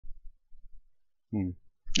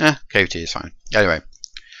KFT is fine. Anyway,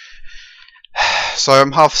 so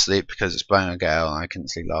I'm half asleep because it's blowing a gale and I couldn't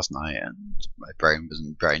sleep last night and my brain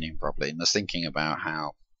wasn't draining properly, and I was thinking about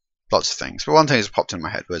how lots of things. But one thing that popped in my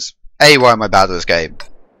head was, A, why am I bad at this game?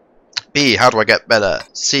 B, how do I get better?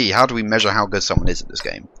 C, how do we measure how good someone is at this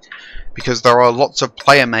game? Because there are lots of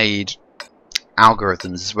player-made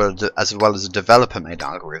algorithms as well as a developer-made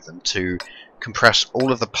algorithm to compress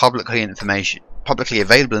all of the publicly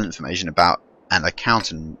available information about an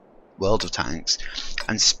account in World of Tanks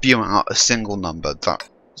and spew out a single number that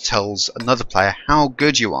tells another player how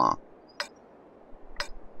good you are.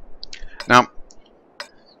 Now,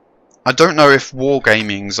 I don't know if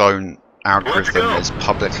Wargaming's own algorithm is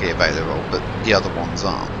publicly available, but the other ones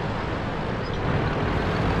are.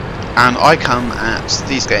 And I come at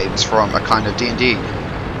these games from a kind of D&D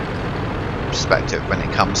perspective when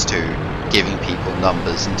it comes to giving people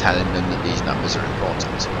numbers and telling them that these numbers are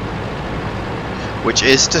important. Which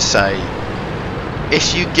is to say,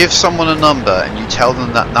 if you give someone a number and you tell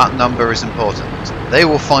them that that number is important, they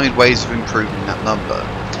will find ways of improving that number.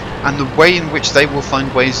 And the way in which they will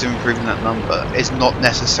find ways of improving that number is not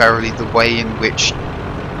necessarily the way in which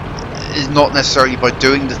is not necessarily by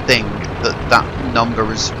doing the thing that that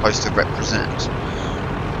number is supposed to represent.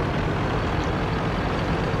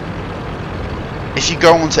 If you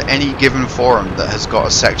go onto any given forum that has got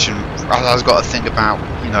a section, has got a thing about,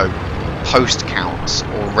 you know, post counts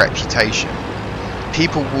or reputation,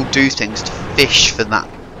 people will do things to fish for that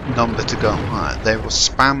number to go higher. They will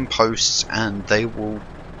spam posts and they will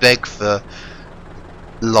beg for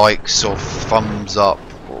likes or thumbs up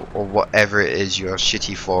or whatever it is your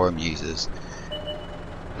shitty forum uses,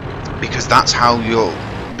 because that's how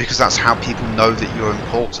people know that you're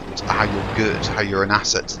important, how you're good, how you're an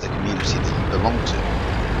asset to the community that you belong to,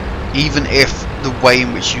 even if the way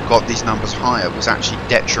in which you got these numbers higher was actually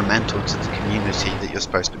detrimental to the community that you're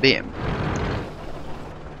supposed to be in.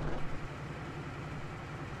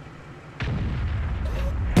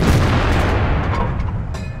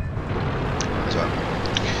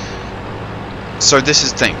 So this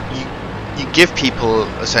is the thing, you give people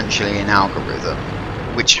essentially an algorithm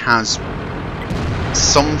which has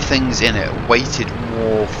some things in it weighted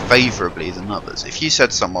more favourably than others. If you said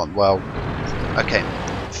to someone, well, okay,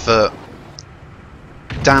 for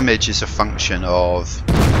damage is a function of...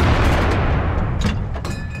 I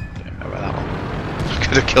don't know about that one. I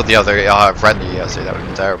could have killed the other friendly, I see, that would have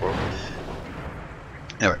been terrible.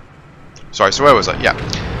 Anyway, sorry, so where was I? Yeah.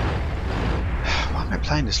 Why am I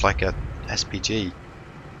playing this like a SPG?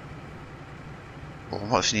 Well,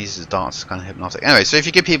 what she needs is darts, is kind of hypnotic. Anyway, so if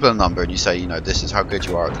you give people a number and you say, you know, this is how good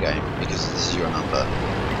you are at the game because this is your number,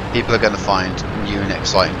 people are going to find new and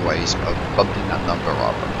exciting ways of bumping that number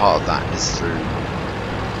up, and part of that is through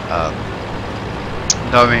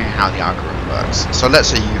knowing how the algorithm works. So let's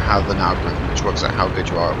say you have an algorithm which works out how good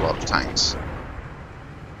you are at World of Tanks.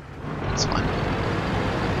 That's fine.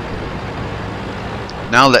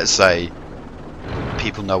 Now let's say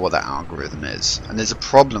people know what that algorithm is, and there's a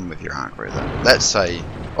problem with your algorithm. Let's say,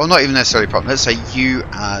 or not even necessarily a problem, let's say you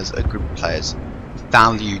as a group of players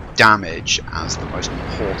value damage as the most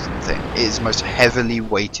important thing. It is the most heavily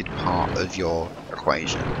weighted part of your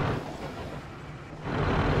equation.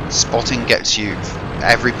 Spotting gets you,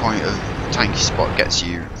 every point of tanky spot gets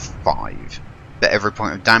you 5, but every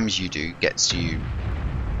point of damage you do gets you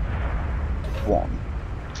 1.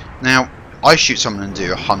 Now, I shoot someone and do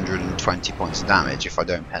 120 points of damage if I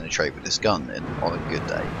don't penetrate with this gun on a good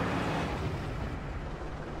day.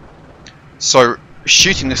 So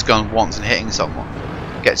shooting this gun once and hitting someone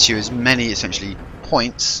gets you as many essentially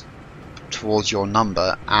points towards your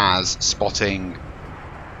number as spotting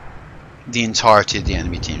the entirety of the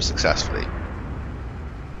enemy team successfully.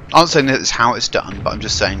 I'm not saying that is how it's done, but I'm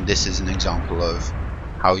just saying this is an example of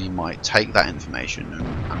how you might take that information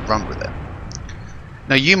and run with it.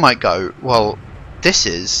 Now you might go, well, this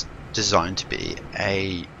is designed to be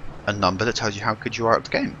a number that tells you how good you are at the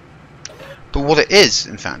game. But what it is,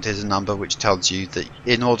 in fact, is a number which tells you that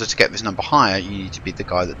in order to get this number higher, you need to be the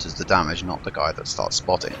guy that does the damage, not the guy that starts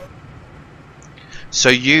spotting. So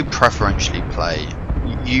you preferentially play,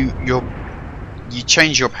 you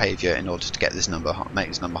change your behaviour in order to get this number, make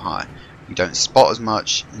this number higher. You don't spot as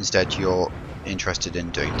much, instead you're interested in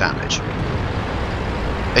doing damage.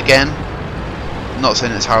 Again, I'm not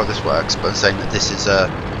saying that's how this works, but I'm saying that this is a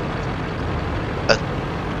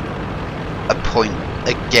point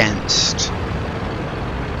against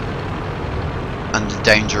and the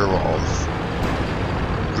danger of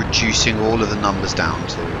reducing all of the numbers down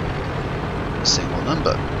to a single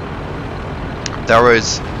number. There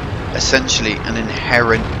is essentially an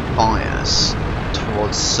inherent bias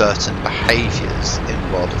towards certain behaviours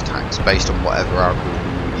in World of Tanks based on whatever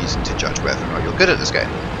algorithm you're using to judge whether or not you're good at this game.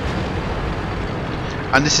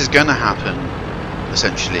 And this is going to happen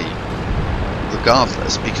essentially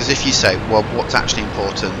regardless, because if you say, well, what's actually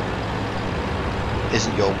important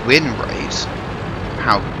isn't your win rate,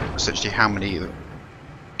 essentially how many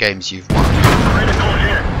games you've won,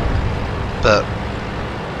 but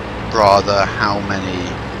rather how many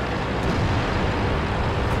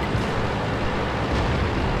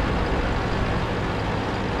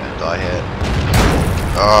die here.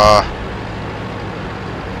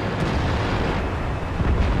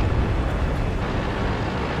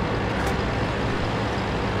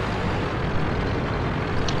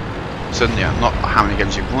 So yeah, not how many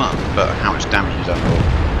games you've won, but how much damage you've done.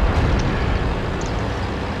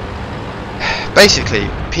 Basically,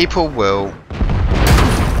 people will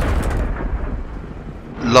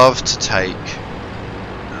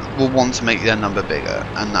will want to make their number bigger,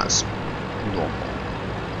 and that's normal.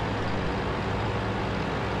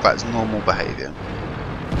 That's normal behaviour.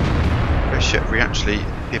 Oh shit, people are actually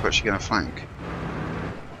going to flank.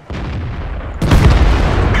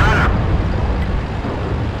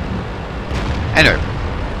 Anyway,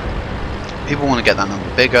 people want to get that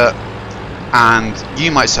number bigger, and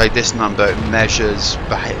you might say this number measures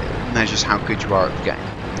how good you are at the game.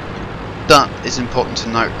 But it's important to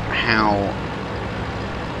note how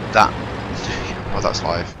that... oh, that's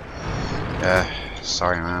live.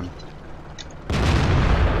 Sorry, man.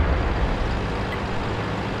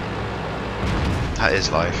 That is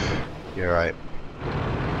life. You're right.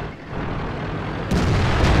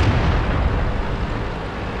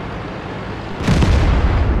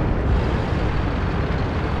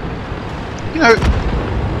 You know,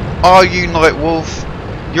 are you Nightwolf?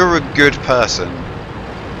 You're a good person.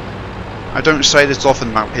 I don't say this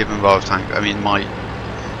often about people in World of Tanks. I mean, my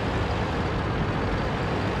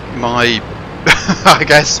I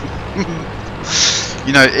guess,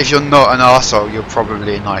 you know, if you're not an arsehole, you're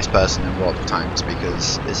probably a nice person in World of Tanks,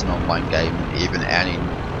 because it's an online game, and even any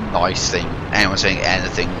nice thing, anyone saying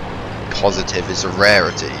anything positive is a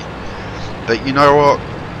rarity. But you know what?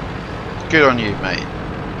 Good on you, mate.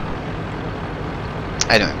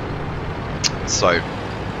 Anyway, so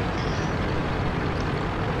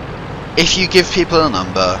if you give people a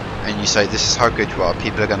number and you say this is how good you are,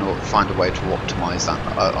 people are going to find a way to optimize that,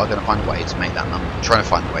 are going to find a way to make that number, trying to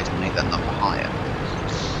find a way to make that number higher.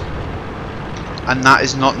 And that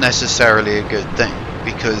is not necessarily a good thing,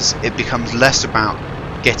 because it becomes less about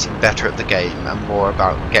getting better at the game and more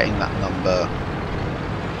about getting that number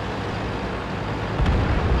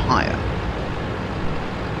higher.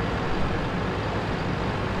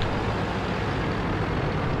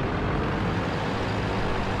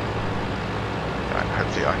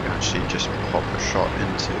 Hopefully I can actually just pop a shot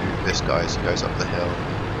into this guy as he goes up the hill.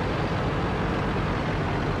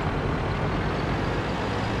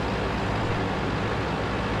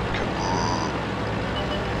 Come on.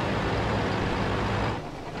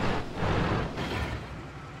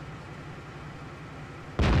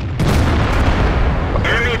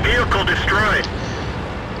 Enemy vehicle destroyed.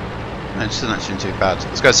 No, it's not actually too bad. I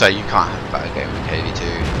was going to say, you can't have a better game with KV2.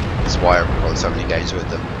 That's why I've got so many games with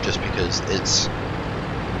them, just because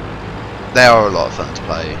they are a lot of fun to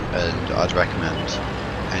play, and I'd recommend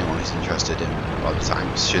anyone who's interested in World of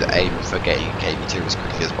Tanks should aim for getting KV2 as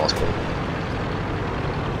quickly as possible.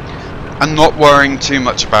 And not worrying too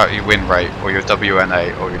much about your win rate, or your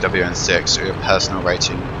WN8, or your WN6, or your personal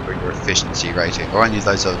rating, or your efficiency rating, or any of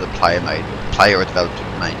those other player or developer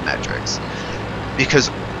made metrics. Because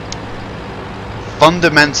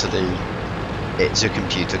fundamentally, it's a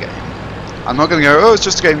computer game. I'm not going to go, oh, it's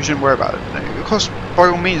just a game, you shouldn't worry about it. No, of course, by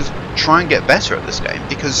all means, try and get better at this game,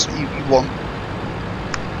 because you want...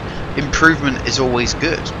 improvement is always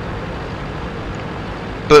good.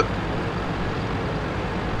 But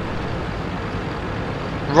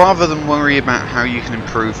rather than worry about how you can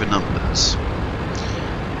improve the numbers,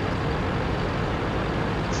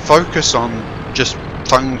 focus on just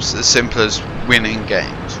things as simple as winning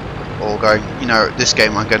games, or going, you know, this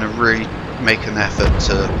game I'm going to really make an effort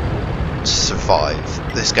to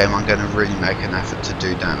survive. This game I'm going to really make an effort to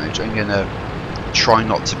do damage. I'm going to try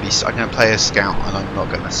not to be... I'm going to play a scout, and I'm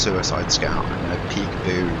not going to suicide scout. I'm going to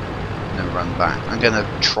peekaboo and then run back. I'm going to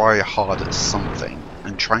try hard at something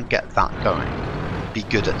and try and get that going. Be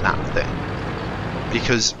good at that thing.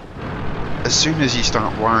 Because as soon as you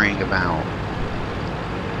start worrying about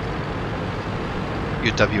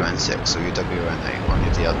your WN6 or your WN8 or any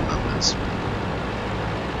of the other numbers,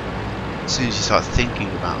 as soon as you start thinking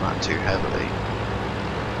about that too heavily,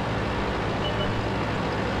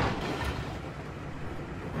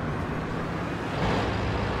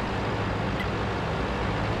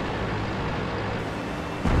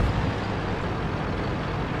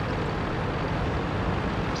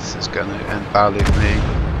 this is going to end badly for me.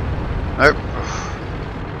 Nope.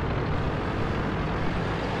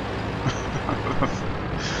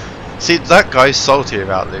 See, that guy's salty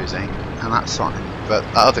about losing, and that's fine, but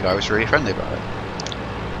that other guy was really friendly about it.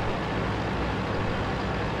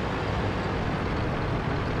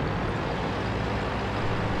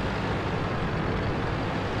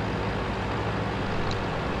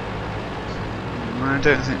 I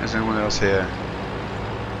don't think there's anyone else here.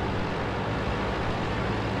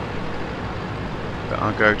 But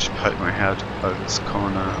I'll go just poke my head over this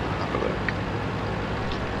corner and have a look.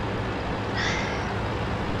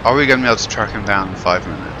 Are we going to be able to track him down in 5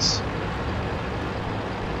 minutes?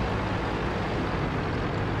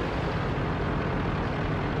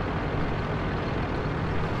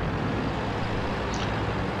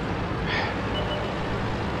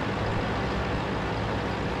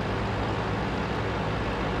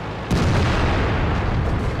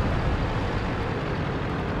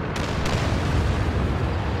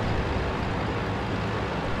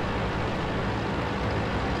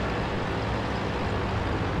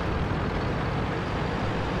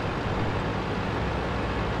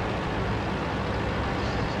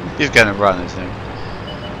 He's going to run, isn't he?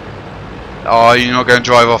 Oh, you're not going to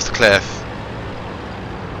drive off the cliff.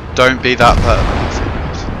 Don't be that person.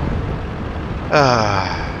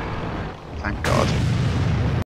 Ah, thank God.